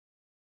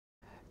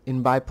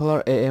In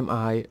bipolar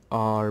AMI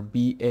or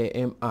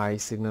BAMI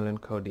signal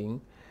encoding,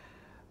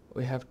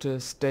 we have to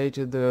stay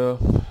to the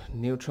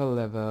neutral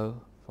level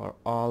for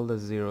all the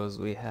zeros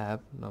we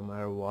have, no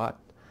matter what,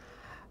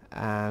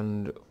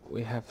 and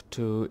we have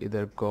to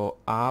either go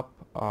up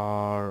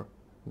or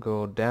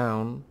go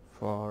down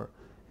for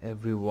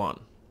every one.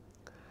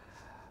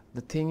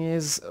 The thing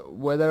is,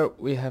 whether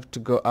we have to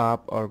go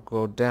up or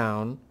go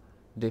down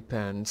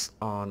depends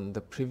on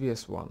the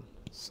previous one.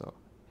 So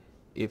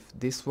if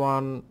this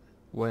one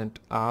went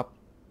up,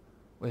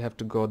 we have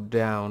to go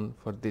down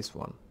for this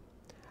one,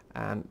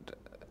 and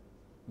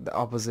the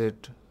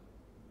opposite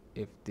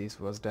if this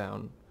was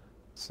down,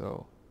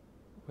 so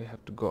we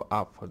have to go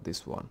up for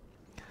this one.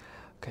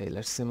 Okay,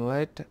 let's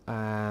simulate.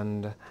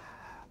 And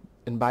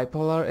in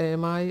bipolar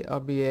AMI or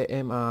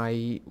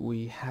BAMI,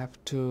 we have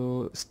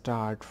to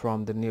start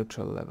from the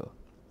neutral level.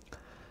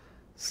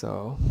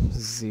 So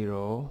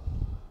 0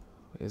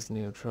 is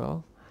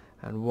neutral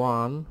and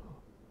 1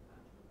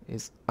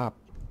 is up.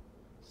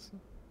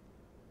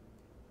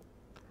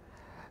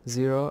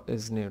 0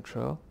 is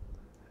neutral,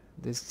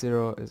 this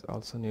 0 is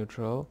also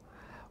neutral,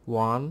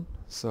 1,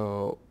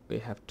 so we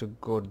have to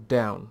go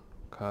down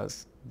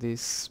because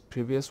this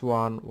previous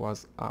one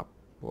was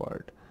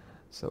upward,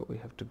 so we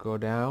have to go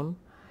down.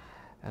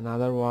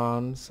 Another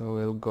one, so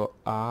we'll go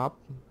up,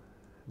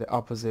 the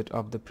opposite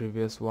of the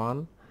previous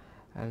one,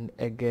 and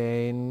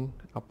again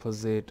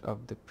opposite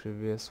of the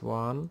previous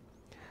one.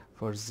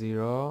 For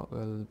 0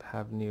 we'll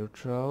have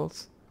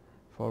neutrals,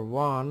 for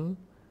 1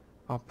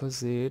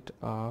 opposite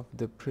of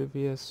the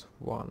previous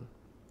one,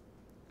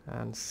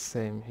 and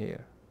same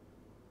here.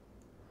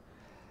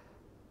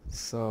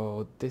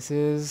 So this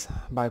is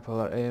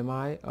bipolar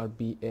AMI or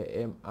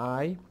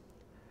BAMI.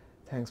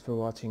 Thanks for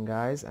watching,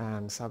 guys,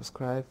 and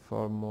subscribe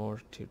for more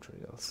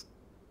tutorials.